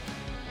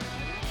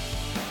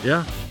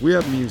Yeah, we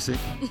have music.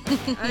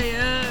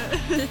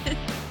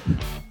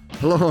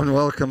 Hello and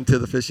welcome to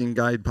the Fishing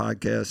Guide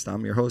Podcast.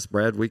 I'm your host,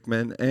 Brad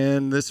Wiegmann,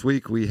 and this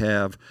week we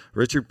have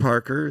Richard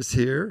Parker is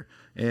here,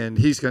 and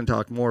he's going to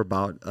talk more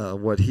about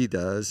what he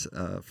does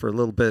for a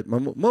little bit.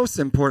 Most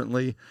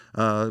importantly,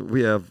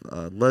 we have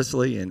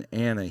Leslie and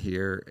Anna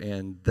here,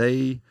 and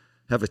they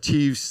have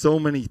achieved so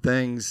many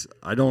things,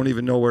 I don't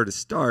even know where to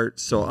start.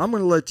 So I'm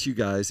going to let you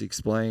guys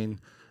explain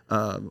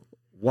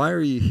why are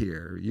you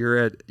here? You're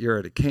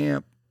at a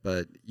camp,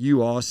 but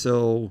you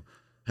also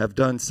have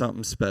done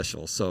something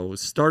special. So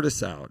start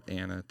us out,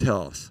 Anna.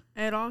 Tell us.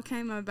 It all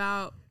came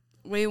about,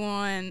 we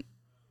won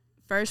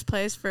first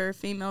place for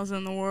females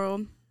in the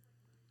world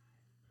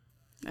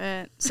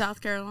at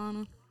South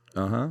Carolina.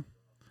 Uh-huh.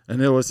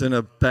 And it was in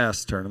a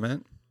bass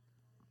tournament,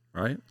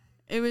 right?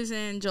 It was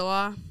in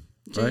July,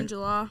 June, right.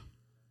 July.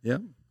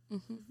 Yep.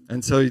 Mm-hmm.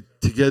 And so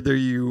together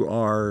you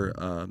are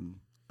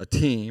a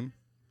team,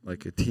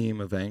 like a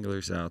team of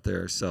anglers out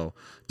there. So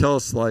tell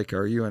us, like,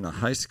 are you in a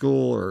high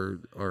school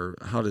or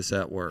how does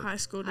that work? High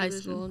school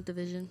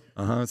division.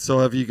 Uh-huh. So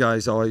have you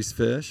guys always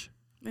fished?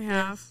 We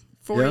have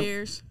 4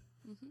 years.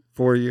 Mm-hmm.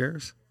 4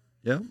 years?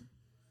 Yep.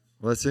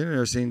 Well, that's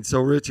interesting.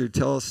 So, Richard,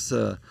 tell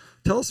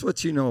us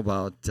what you know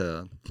about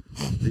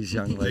these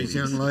young ladies. These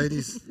young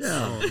ladies?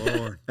 Yeah. Oh,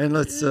 Lord. And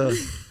let's,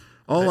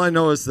 all I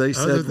know is they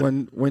said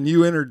when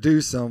you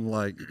introduce them,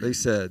 like, they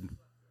said,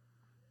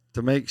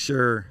 to make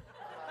sure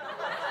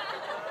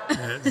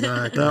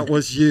exactly. that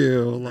was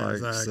you. Like,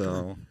 exactly.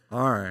 So,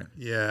 all right.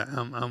 Yeah,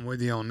 I'm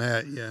with you on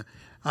that. Yeah.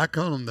 I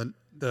call them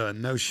the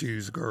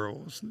no-shoes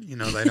girls. You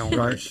know, they don't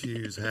wear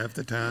shoes half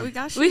the time. We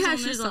got We shoes have on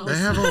shoes this on. They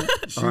side. have on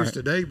shoes right.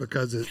 today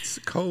because it's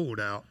cold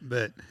out.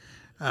 But,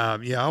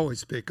 yeah, I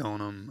always pick on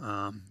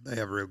them. They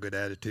have real good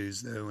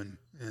attitudes, though,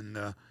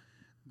 and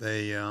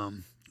they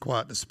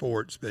quite the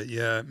sports. But,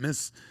 yeah,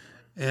 Miss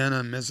Anna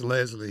and Miss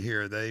Leslie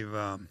here,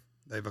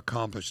 they've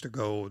accomplished a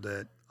goal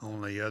that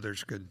only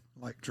others could,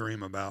 like,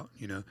 dream about,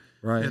 you know.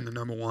 Right. And the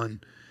number one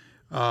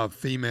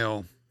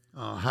female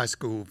high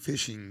school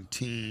fishing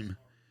team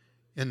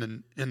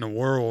in the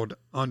world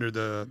under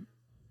the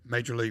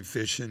Major League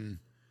Fishing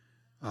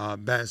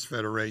Bass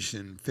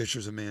Federation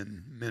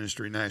Fishermen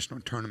Ministry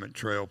National Tournament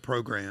Trail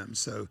program.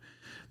 So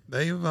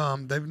they've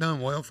done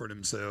well for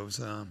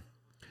themselves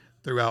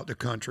throughout the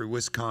country: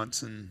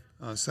 Wisconsin,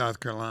 South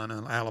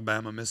Carolina,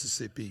 Alabama,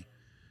 Mississippi.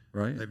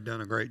 Right. They've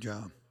done a great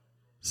job.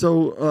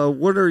 So,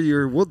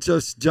 we'll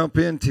just jump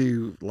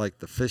into, like,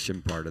 the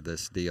fishing part of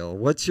this deal.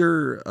 What's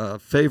your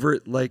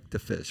favorite lake to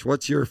fish?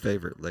 What's your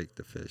favorite lake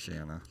to fish,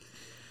 Anna?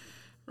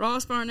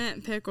 Ross Barnett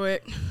and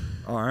Pickwick.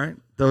 All right.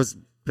 Those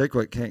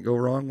Pickwick, can't go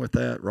wrong with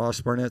that.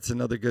 Ross Barnett's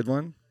another good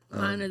one.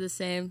 Mine are the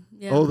same.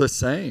 Yeah. Oh, the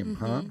same,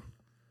 huh?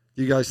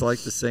 You guys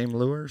like the same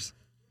lures?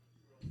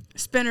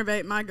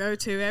 Spinnerbait, my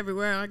go-to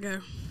everywhere I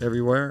go.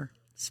 Everywhere?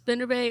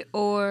 Spinnerbait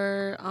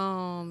or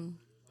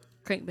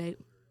crankbait.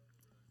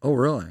 Oh,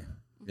 really?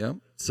 Yep.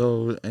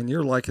 So, and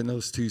you're liking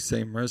those two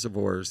same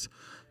reservoirs.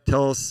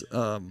 Tell us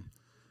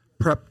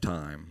prep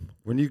time.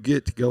 When you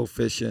get to go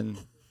fishing,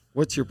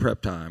 what's your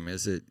prep time?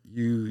 Is it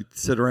you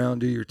sit around,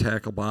 do your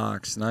tackle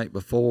box night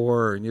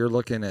before, and you're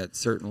looking at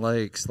certain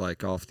lakes,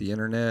 like off the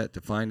internet,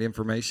 to find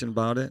information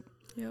about it?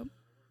 Yep.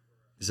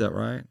 Is that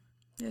right?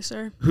 Yes,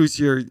 sir.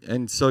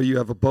 And so you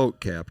have a boat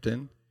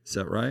captain. Is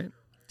that right?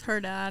 Her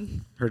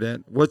dad. Her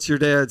dad. What's your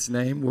dad's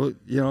name? Well,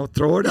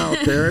 throw it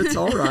out there. It's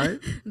all right.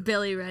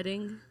 Billy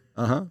Redding.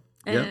 Uh-huh.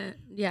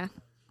 Yeah.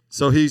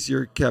 So he's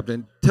your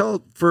captain.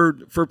 Tell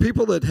for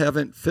people that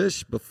haven't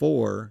fished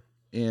before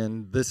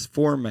in this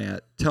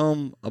format, tell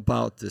them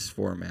about this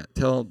format.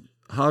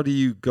 How do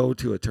you go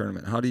to a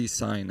tournament? How do you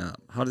sign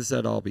up? How does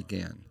that all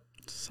begin?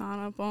 Sign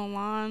up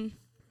online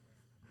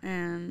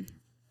and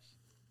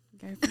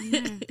go from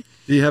there.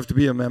 Do you have to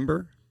be a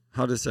member?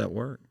 How does that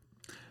work?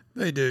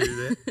 They do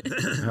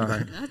that. All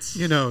right.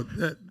 You know,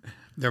 that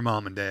their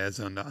mom and dads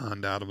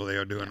undoubtedly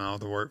are doing all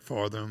the work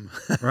for them.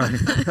 Right.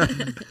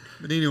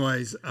 But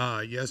anyways,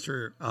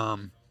 yesterday,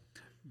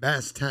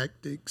 Bass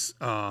Tactix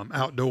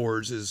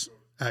Outdoors is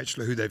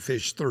actually who they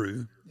fish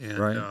through, and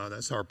right.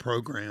 That's our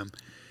program.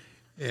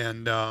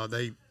 And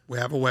we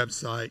have a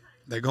website.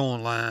 They go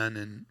online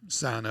and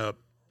sign up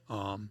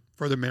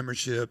for the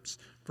memberships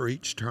for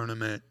each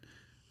tournament.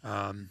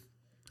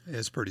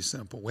 It's pretty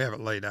simple. We have it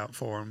laid out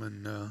for them,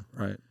 and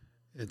right.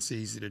 It's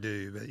easy to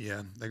do. But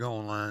yeah, they go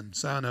online,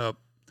 sign up,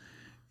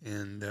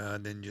 and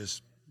then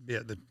just be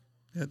at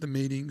the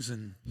meetings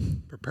and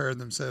prepare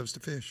themselves to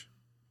fish.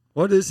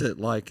 What is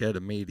it like at a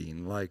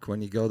meeting? Like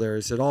when you go there,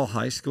 is it all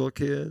high school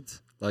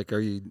kids? Like,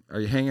 are you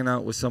hanging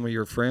out with some of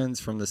your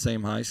friends from the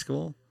same high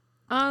school?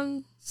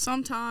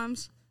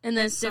 Sometimes. And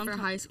then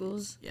different high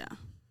schools. Yeah.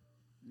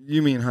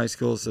 You mean high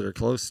schools that are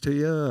close to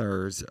you,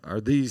 or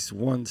are these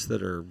ones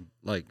that are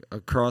like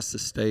across the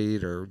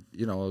state, or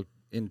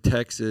in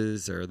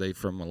Texas, or are they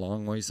from a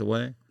long ways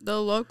away? The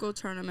local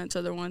tournaments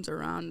are the ones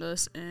around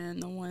us, and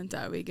the ones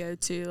that we go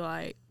to,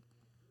 like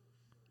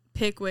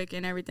Pickwick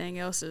and everything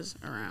else, is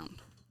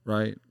around.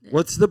 Right.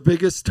 What's the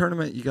biggest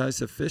tournament you guys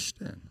have fished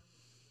in?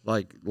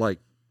 Like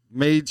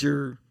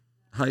major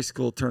high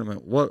school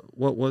tournament. What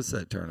was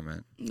that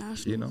tournament?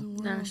 Nationals. You know? and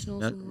Worlds.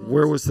 Nationals. and Where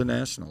Worlds. was the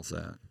nationals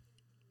at?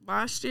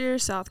 Last year,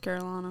 South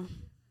Carolina.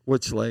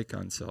 Which lake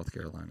on South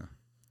Carolina?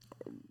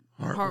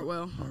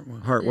 Hartwell.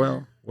 Hartwell.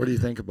 Yeah. What do you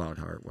think about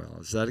Hartwell?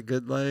 Is that a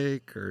good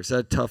lake or is that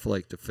a tough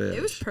lake to fish?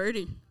 It was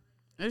pretty.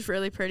 It was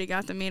really pretty.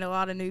 Got to meet a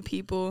lot of new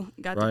people.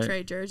 Got Right. to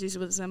trade jerseys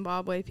with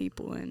Zimbabwe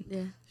people, and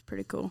Yeah. it's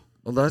pretty cool.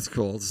 Well, that's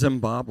cool.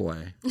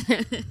 Zimbabwe.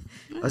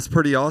 That's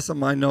pretty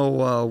awesome. I know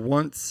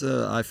once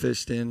I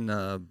fished in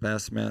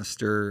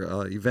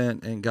Bassmaster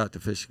event and got to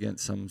fish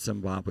against some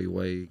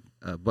Zimbabwe,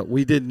 but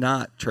we did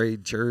not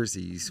trade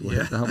jerseys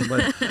with them.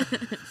 But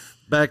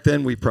back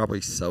then, we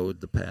probably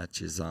sewed the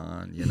patches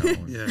on, you know.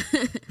 Yeah.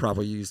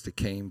 Probably used a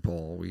cane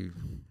pole.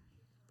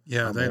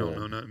 Yeah, they don't old.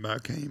 know nothing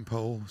about cane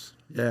poles.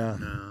 Yeah,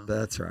 No.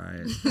 that's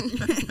right.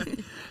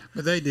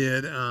 But they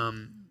did.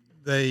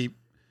 They,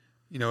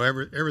 you know,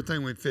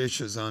 everything we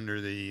fish is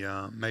under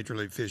the Major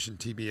League Fishing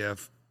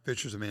TBF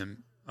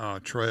Fishermen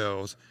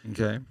trails,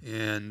 Okay.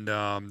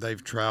 and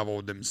they've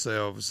traveled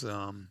themselves.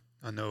 I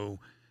know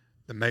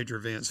the major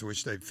events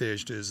which they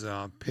fished is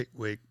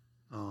Pickwick,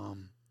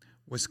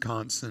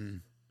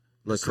 Wisconsin,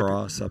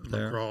 Lacrosse up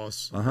there.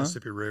 Lacrosse, Uh-huh.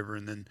 Mississippi River,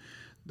 and then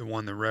the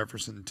one they're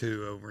referencing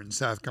to over in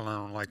South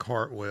Carolina, like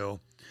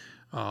Hartwell,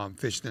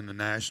 fished in the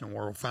National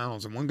World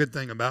Finals. And one good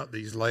thing about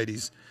these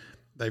ladies,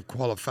 they've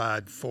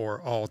qualified for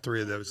all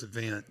three of those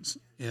events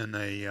in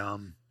a,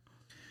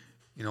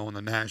 you know, on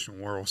the National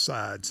World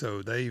side.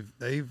 So they've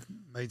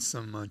made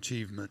some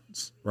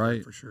achievements,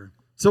 Right. for sure.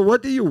 So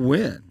what do you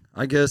win?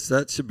 I guess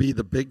that should be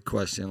the big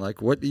question.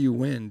 Like, what do you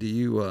win? Do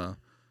you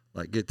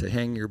like get to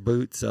hang your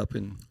boots up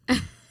in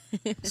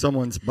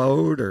someone's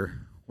boat, or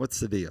what's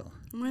the deal?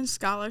 I win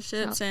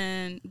scholarships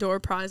and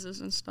door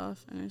prizes and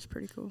stuff, and it's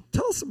pretty cool.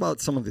 Tell us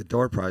about some of the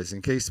door prizes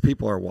in case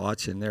people are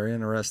watching. They're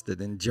interested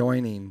in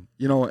joining,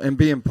 you know, and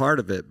being part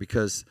of it,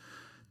 because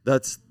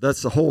that's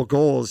the whole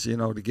goal is, you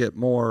know, to get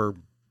more,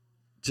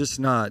 just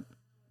not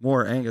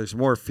more anglers,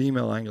 more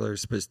female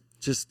anglers, but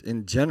just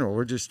in general,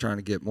 we're just trying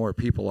to get more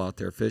people out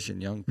there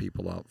fishing, young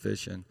people out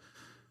fishing.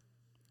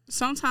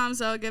 Sometimes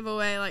they'll give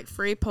away like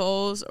free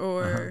poles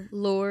or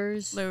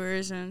Lures.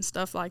 lures and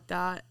stuff like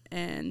that,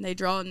 and they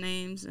draw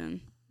names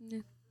and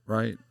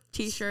Right.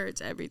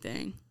 T-shirts,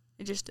 everything.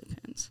 It just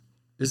depends.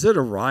 Is it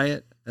a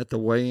riot at the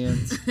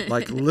weigh-ins?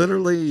 Like,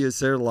 literally, is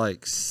there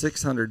like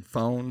 600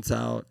 phones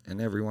out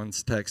and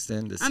everyone's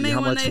texting to see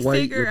how when much they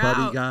weight figure your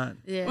buddy out- got?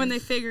 Yeah. When they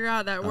figure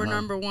out that we're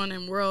Uh-huh. #1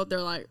 in world, they're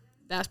like,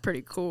 "That's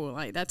pretty cool.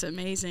 Like that's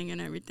amazing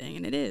and everything,"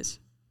 and it is.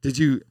 Who'd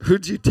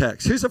you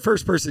text? Who's the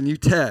first person you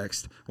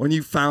text when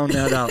you found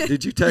that out?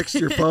 Did you text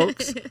your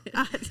folks?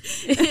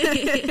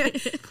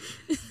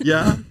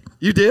 Yeah?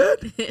 You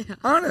did?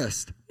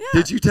 Honest? Yeah.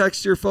 Did you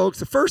text your folks?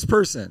 The first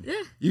person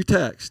Yeah. you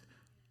text.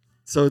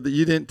 So that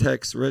you didn't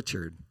text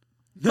Richard.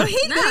 Well, he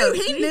knew.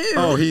 He knew.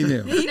 Oh, he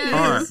knew. He knew.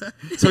 All right.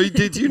 So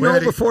did you We know had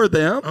to- before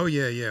them? Oh,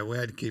 yeah. We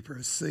had to keep her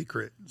a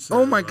secret.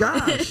 So, Oh, my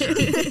gosh.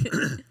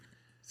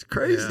 It's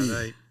crazy.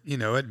 Yeah, you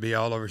know, it'd be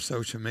all over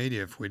social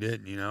media if we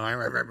didn't, you know.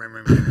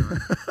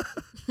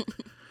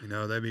 You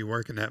know, they'd be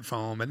working that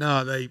phone. But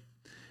no, they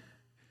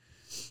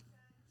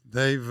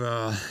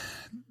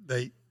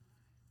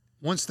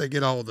once they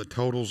get all the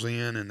totals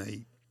in and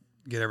they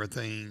get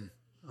everything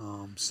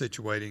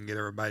situated and get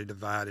everybody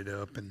divided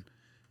up and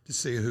to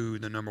see who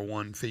the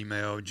 #1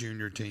 female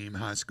junior team,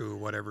 high school,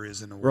 whatever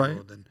is in the Right.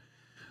 world, and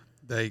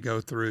they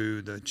go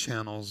through the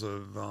channels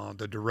of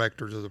the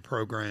directors of the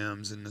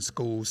programs and the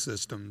school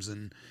systems,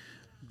 and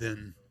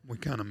then we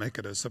kind of make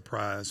it a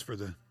surprise for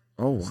the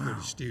Oh, for wow.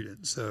 the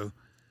students. So,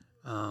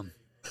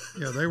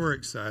 yeah, they were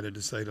excited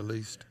to say the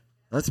least.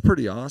 That's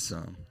pretty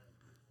awesome.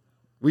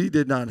 We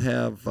did not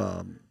have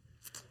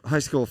high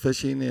school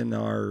fishing in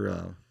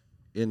our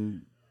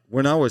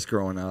when I was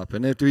growing up,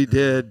 and if we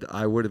did,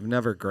 I would have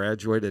never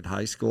graduated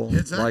high school.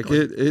 Exactly.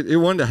 Like it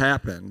wouldn't have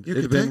happened. You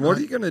It'd have could been, take what are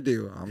like- you gonna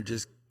do? I'm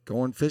just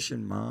going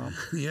fishing, Mom.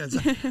 Yeah,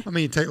 I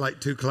mean, you take like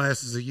 2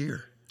 classes a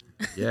year,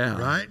 Yeah.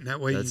 right? And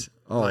that way, That's- you,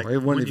 oh, like, it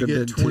wouldn't when you even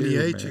get been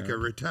 28, two, you man.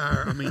 could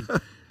retire. I mean,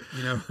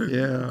 you know,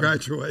 Yeah.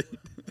 graduate.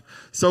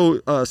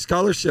 So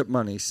scholarship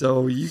money.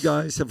 So you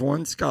guys have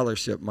won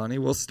scholarship money.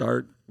 We'll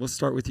start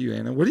with you,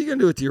 Anna. What are you gonna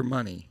do with your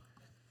money?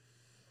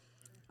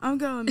 I'm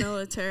going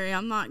military.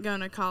 I'm not going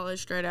to college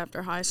straight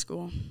after high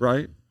school.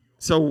 Right.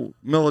 So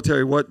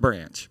military, what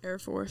branch? Air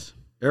Force.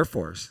 Air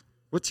Force.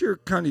 What's your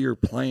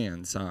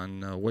plans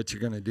on what you're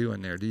going to do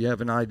in there? Do you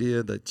have an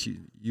idea that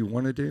you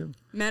want to do?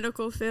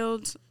 Medical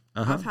fields.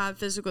 Uh-huh. I've had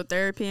physical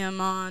therapy in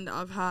mind.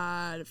 I've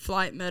had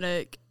flight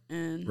medic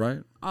and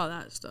Right. all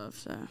that stuff.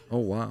 So Oh,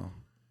 wow.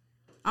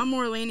 I'm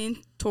more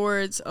leaning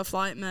towards a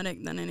flight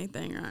medic than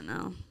anything right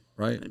now.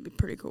 Right. It'd be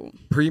pretty cool.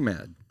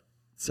 Pre-med.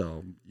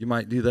 So you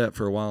might do that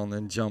for a while and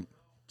then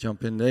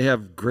jump in. They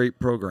have great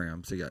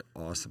programs. They got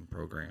awesome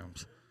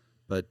programs.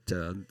 But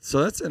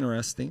so that's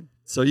interesting.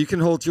 So you can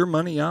hold your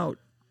money out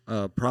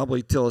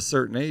probably till a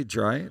certain age,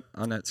 right,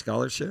 on that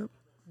scholarship?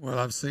 Well,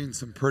 I've seen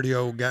some pretty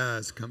old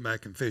guys come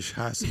back and fish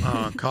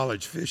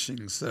college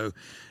fishing. So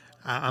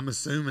I'm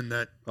assuming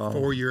that Oh.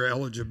 4-year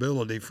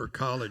eligibility for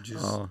college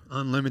is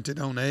unlimited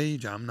on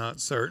age. I'm not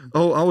certain.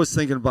 Oh, I was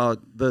thinking about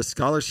the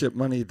scholarship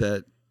money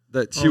that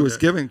she Oh, was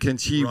given. When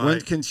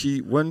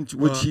right. when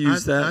would she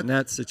use that in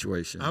that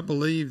situation? I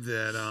believe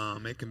that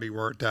it can be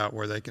worked out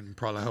where they can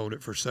probably hold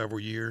it for several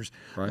years.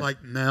 Right.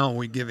 Like now,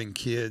 we're giving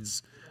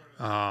kids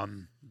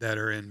that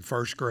are in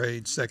first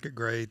grade, second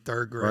grade,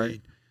 third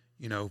grade,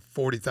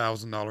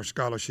 $40,000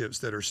 scholarships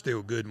that are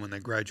still good when they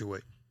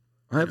graduate.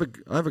 I have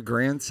a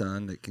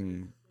grandson that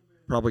can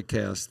probably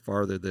cast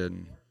farther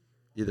than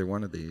either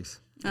one of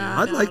these.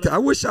 I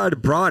wish I'd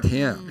have brought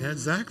him. Yeah,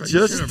 exactly.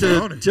 You should have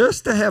brought him.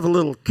 Just to have a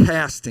little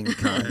casting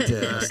contest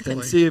Exactly.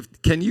 and see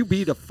can you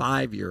beat a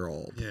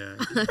 5-year-old. Yeah.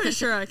 Pretty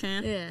sure I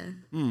can. Yeah.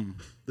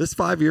 This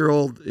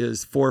 5-year-old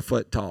is 4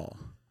 foot tall.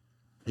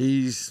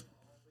 He's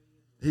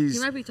He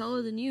might be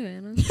taller than you,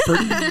 Anna.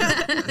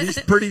 he's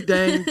pretty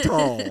dang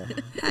tall.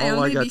 I All I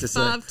only got be to say.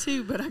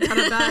 5'2", but I got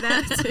a bad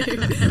attitude.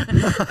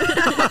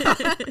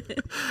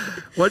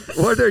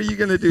 What are you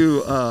gonna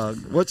do?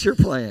 What's your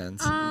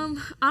plans? I'm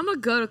gonna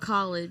go to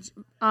college.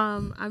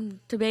 I'm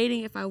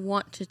debating if I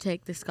want to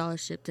take the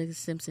scholarship to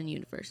Simpson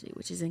University,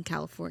 which is in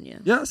California.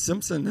 Yeah,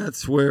 Simpson.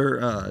 That's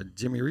where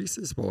Jimmy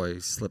Reese's boy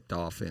slipped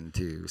off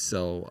into.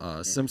 So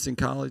Simpson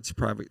College,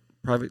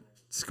 private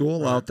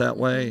school out that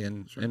way,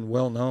 and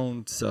well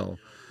known. So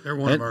They're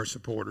one of our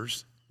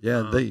supporters.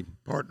 yeah, they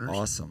partners.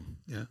 awesome.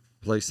 Yeah.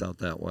 Place out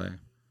that way.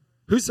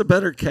 Who's the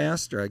better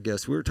caster? I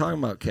guess we were talking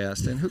about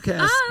casting. Who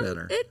casts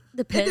better? It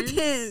depends. It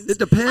depends. It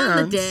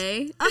depends. On the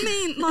day. I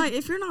mean, like,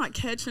 if you're not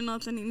catching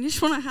nothing and you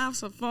just want to have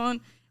some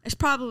fun, it's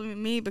probably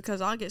me because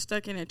I'll get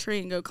stuck in a tree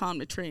and go climb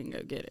the tree and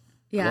go get it.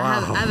 Yeah,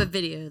 Wow. I have a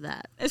video of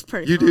that. It's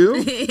pretty You fun.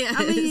 do? Yes.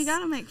 I mean, you got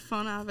to make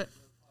fun of it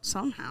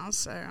somehow.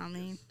 So, I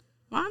mean,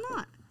 why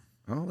not?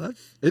 Oh,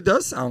 it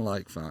does sound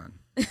like fun.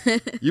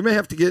 You may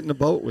have to get in a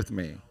boat with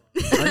me.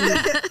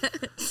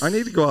 I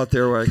need to go out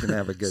there where I can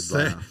have a good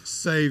laugh.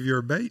 Save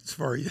your baits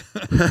for you.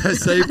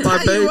 Save my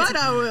Tell you baits. what,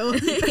 I will.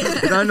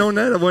 And I know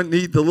that I wouldn't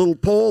need the little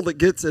pole that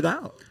gets it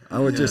out. I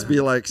would just be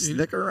like,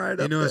 snicker right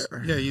up there.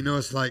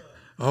 It's like,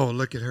 oh,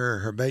 look at her.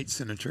 Her bait's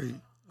in a tree.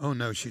 Oh,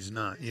 no, she's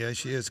not. Yeah,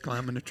 she is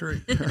climbing a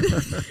tree.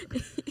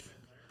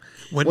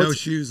 With no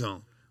shoes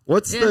on.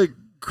 What's the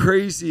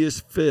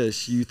craziest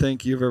fish you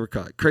think you've ever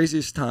caught?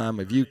 Craziest time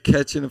of you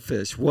catching a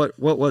fish? What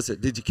was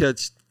it? Did you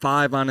catch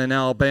 5 on an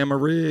Alabama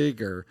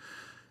rig, or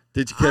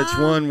did you catch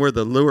one where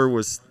the lure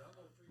was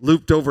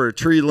looped over a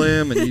tree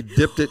limb and you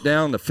dipped it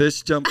down, the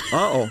fish jumped?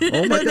 Oh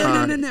my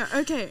God. No.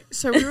 Okay,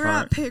 so we were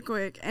at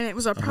Pickwick, and it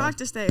was a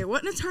practice day. It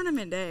wasn't a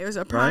tournament day. It was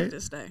a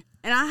practice day.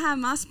 And I had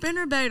my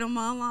spinner bait on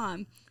my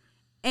line.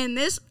 And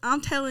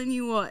I'm telling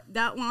you what,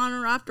 that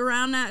line wrapped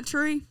around that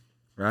tree,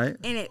 Right?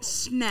 and it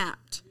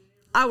snapped.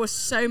 I was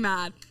so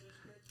mad.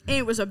 And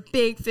it was a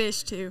big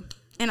fish, too.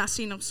 And I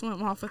seen him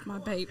swim off with my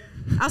bait.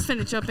 I was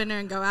finna jump in there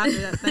and go after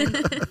that thing.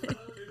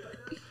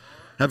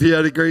 Have you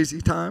had a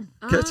crazy time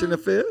catching a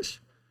fish?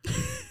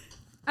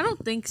 I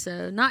don't think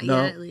so. Not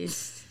No. yet, at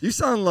least. You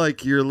sound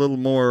like you're a little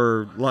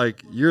more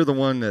like you're the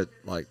one that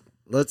like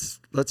let's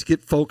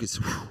get focused.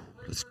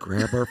 Let's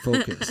grab our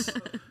focus.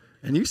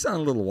 And you sound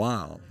a little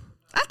wild.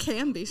 I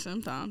can be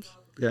sometimes.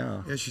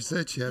 Yeah. Yeah, she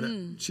said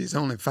she's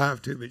only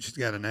 5'2", but she's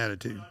got an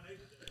attitude.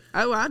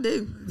 Oh, I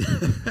do.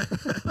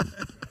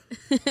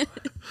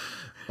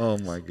 Oh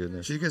my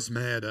goodness. She gets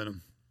mad at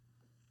him.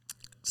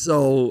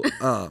 So,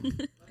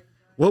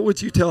 what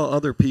would you tell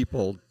other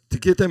people to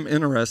get them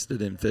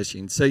interested in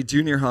fishing? Say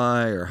junior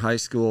high or high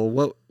school.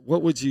 What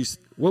would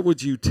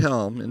you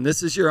tell them? And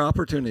this is your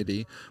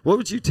opportunity. What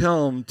would you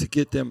tell them to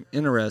get them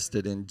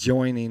interested in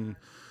joining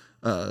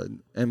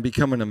and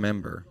becoming a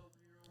member?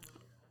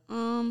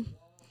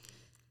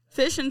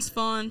 Fishing's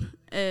fun.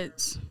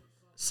 It's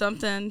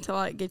something to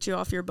like get you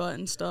off your butt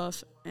and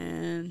stuff,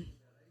 and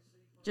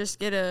just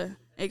get a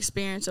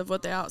experience of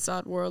what the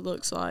outside world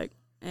looks like,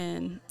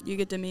 and you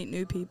get to meet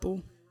new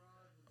people.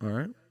 All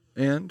right.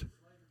 And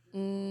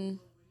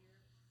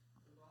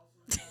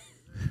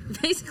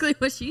Basically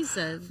what she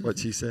said. what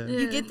she said.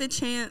 You get the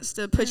chance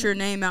to put your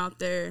name out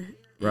there,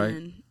 Right.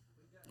 and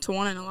it's a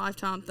one in a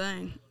lifetime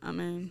thing. I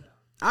mean,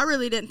 I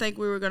really didn't think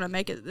we were gonna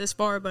make it this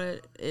far,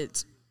 but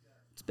it's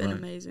been Right.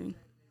 amazing.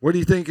 What do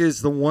you think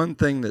is the one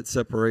thing that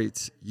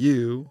separates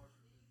you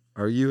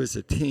or you as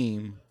a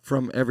team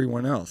from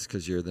everyone else?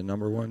 Because you're the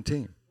number one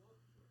team.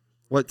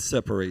 What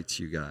separates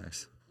you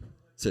guys?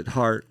 Is it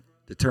heart,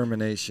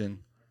 determination,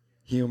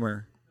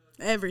 humor,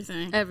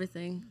 Everything.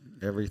 Everything.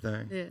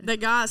 everything? Yeah. The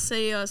guys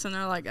see us and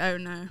they're like, "Oh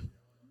no,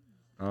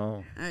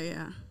 Oh. oh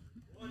yeah."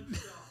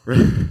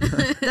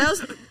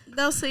 Don't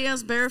They'll see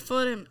us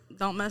barefoot and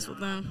don't mess with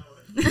them.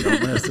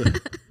 mess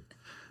it.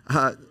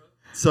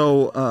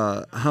 So,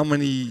 how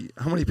many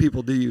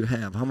people do you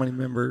have? How many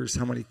members?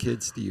 How many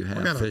kids do you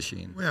have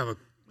fishing? We have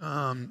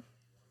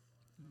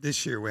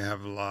this year we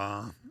have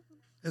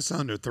it's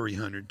under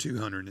 300,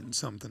 200 and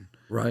something.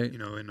 Right.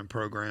 In the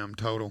program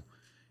total,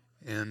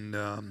 and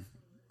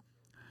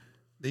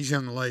these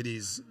young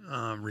ladies,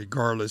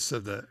 regardless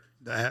of the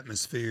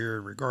atmosphere,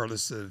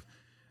 regardless of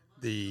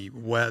the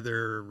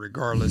weather,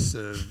 regardless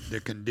of the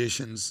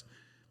conditions.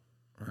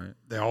 Right.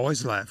 They're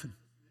always laughing.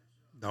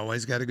 They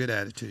always got a good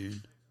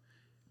attitude.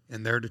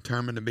 And they're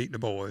determined to beat the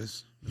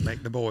boys, to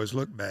make the boys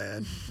look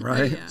bad.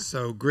 Right. Yeah.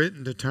 So grit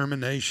and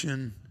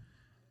determination,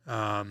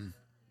 and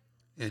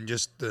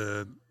just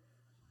they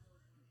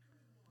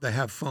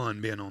have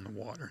fun being on the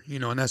water,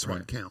 and that's Right.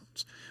 what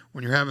counts.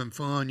 When you're having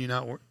fun, you're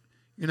not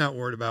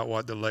worried about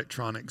what the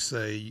electronics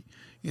say.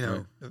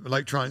 Right. The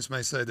electronics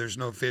may say there's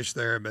no fish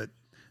there, but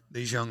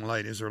these young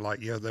ladies are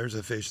like, yeah, there's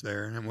a fish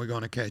there, and we're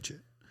going to catch it,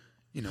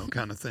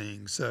 kind of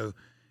thing. So,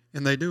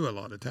 and they do a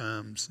lot of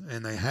times,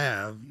 and they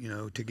have,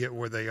 to get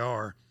where they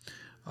are.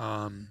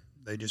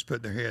 They just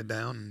put their head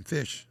down and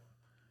fish,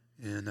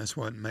 and that's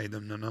what made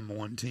them the number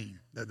one team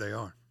that they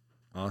are.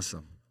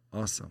 Awesome.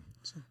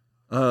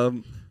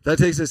 That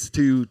takes us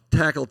to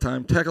Tackle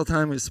Time. Tackle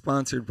Time is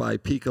sponsored by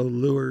PICO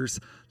Lures.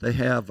 They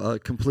have a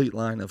complete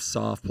line of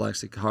soft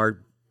plastic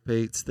hard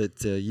baits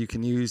that you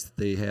can use.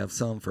 They have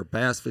some for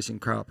bass fishing,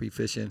 crappie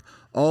fishing,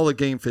 all the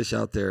game fish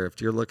out there.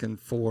 If you're looking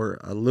for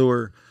a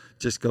lure,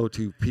 just go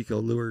to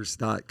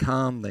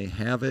picolures.com. They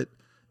have it.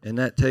 And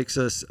that takes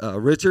us,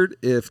 Richard,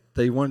 if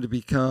they wanted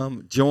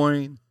to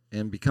join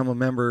and become a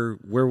member,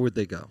 where would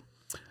they go?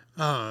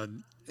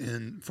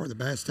 And for the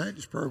Bass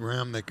Tactix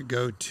program, they could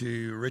go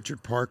to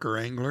Richard Parker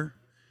Angler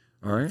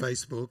All right. on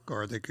Facebook,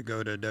 or they could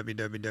go to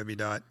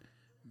www.basstactics,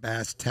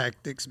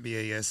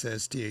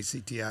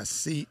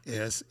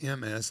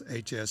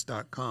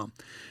 BASSTACTICSMSHS.com.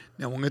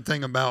 Now, one good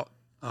thing about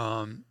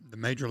the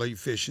Major League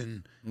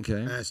Fishing,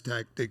 Okay. Bass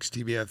Tactix,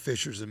 TBF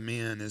Fishers of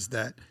Men is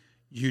that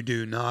you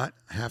do not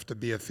have to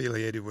be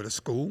affiliated with a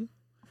school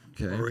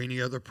Okay. or any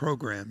other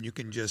program. You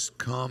can just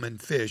come and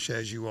fish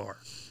as you are.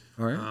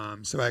 All right.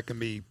 So that can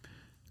be,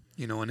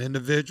 an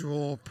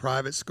individual,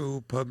 private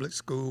school, public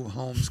school,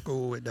 home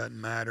school, it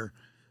doesn't matter.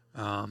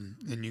 And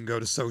you can go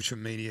to social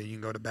media. You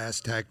can go to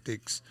Bass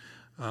Tactix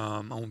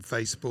on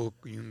Facebook.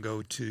 You can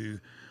go to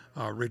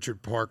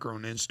Richard Parker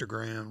on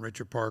Instagram,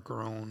 Richard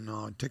Parker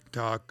on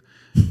TikTok.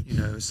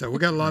 So we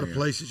got a lot of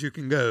places you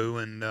can go,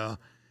 and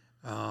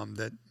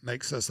that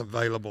makes us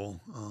available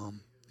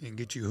and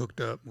get you hooked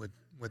up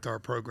with our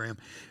program.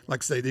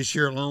 Like I say, this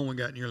year alone, we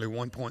got nearly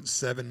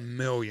 $1.7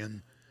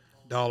 million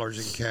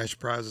in cash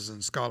prizes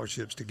and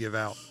scholarships to give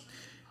out.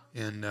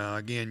 And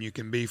again, you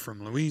can be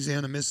from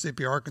Louisiana,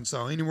 Mississippi,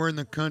 Arkansas, anywhere in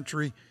the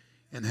country,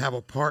 and have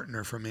a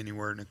partner from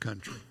anywhere in the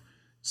country.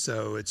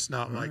 So it's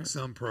not like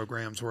some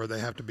programs where they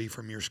have to be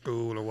from your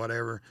school or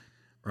whatever.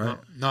 Right.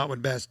 Not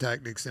with Bass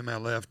Tactix,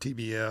 MLF,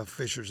 TBF,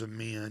 Fishers of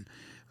Men.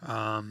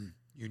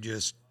 You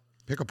just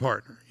pick a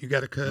partner. You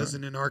got a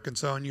cousin in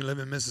Arkansas and you live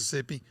in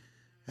Mississippi.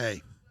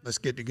 Hey, let's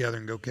get together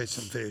and go catch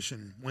some fish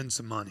and win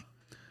some money.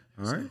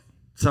 All right.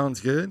 Sounds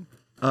good.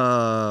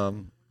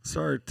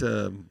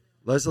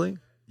 Leslie,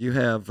 you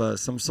have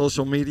some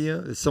social media.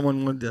 If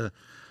someone wanted to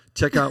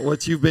check out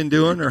what you've been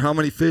doing or how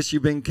many fish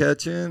you've been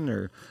catching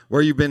or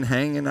where you've been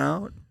hanging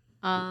out.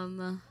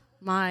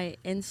 My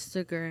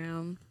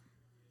Instagram,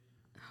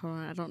 hold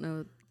on, I don't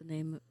know the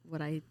name,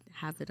 what I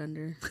have it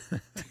under.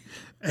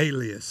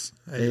 Alias.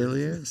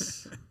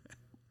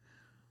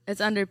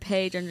 It's under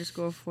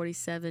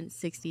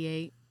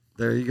page_4768.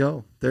 There you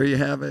go. There you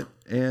have it.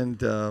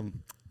 And how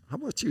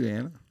about you,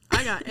 Anna?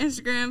 I got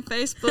Instagram,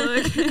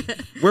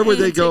 Facebook. Where would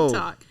and they go?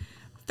 TikTok.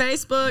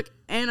 Facebook,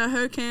 Anna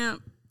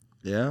Hokamp.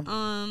 Yeah.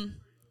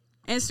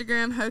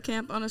 Instagram,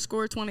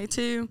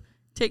 Hokamp_22.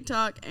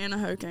 TikTok, Anna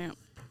Hokamp.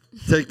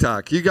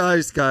 TikTok. You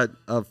guys got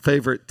a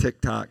favorite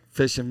TikTok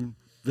fishing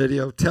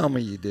video? Tell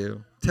me you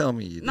do.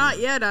 Not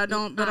yet, I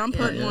don't, but I'm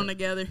putting yet. one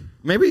together.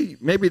 Maybe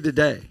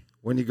today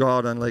when you go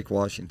out on Lake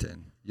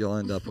Washington, you'll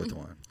end up with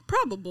one.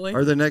 Probably.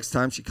 Or the next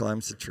time she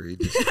climbs the tree,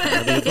 just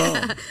grab your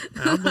phone.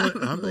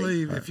 I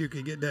believe if you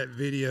could get that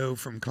video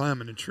from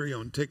climbing a tree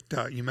on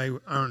TikTok, you may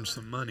earn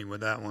some money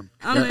with that one.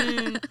 I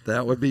mean,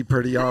 That would be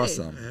pretty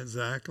awesome.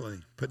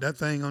 Exactly. Put that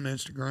thing on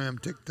Instagram,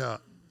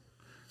 TikTok.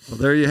 Well,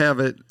 there you have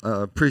it.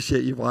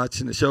 Appreciate you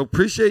watching the show.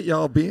 Appreciate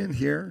y'all being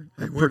here.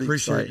 Hey, we Pretty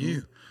appreciate exciting.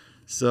 you.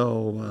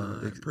 So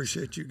I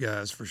appreciate you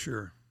guys for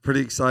sure.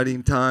 pretty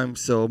exciting time.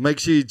 So make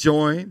sure you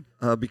join,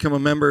 become a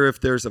member. If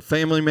there's a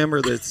family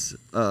member that's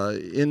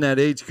in that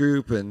age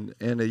group and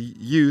a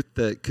youth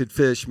that could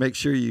fish, make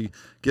sure you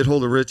get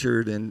hold of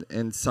Richard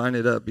and sign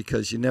it up,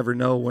 because you never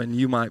know when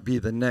you might be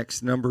the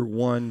next number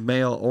one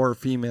male or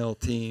female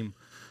team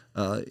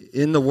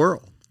in the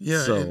world.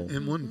 Yeah, So,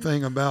 and one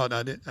thing about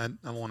I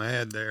want to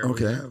add there.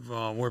 Okay. We have,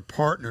 we're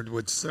partnered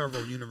with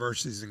several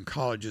universities and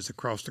colleges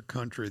across the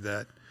country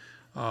that,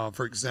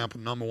 for example,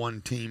 number one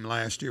team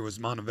last year was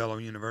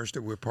Montevallo University.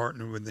 We're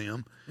partnered with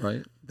them.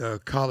 right. The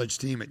college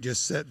team had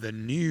just set the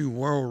new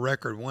world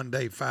record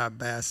one-day 5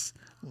 bass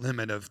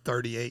limit of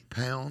 38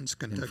 pounds,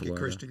 Kentucky Florida.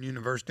 Christian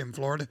University in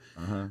Florida.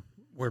 Uh-huh.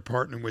 We're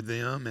partnered with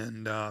them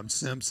and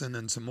Simpson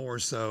and some more.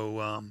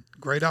 So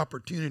great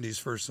opportunities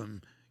for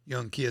some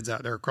young kids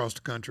out there across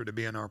the country to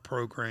be in our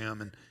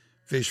program and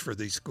fish for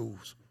these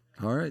schools.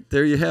 All right.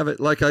 There you have it.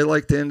 Like I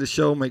like to end the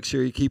show, make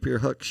sure you keep your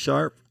hook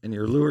sharp and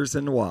your lures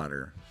in the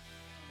water.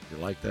 You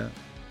like that?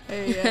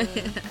 hey,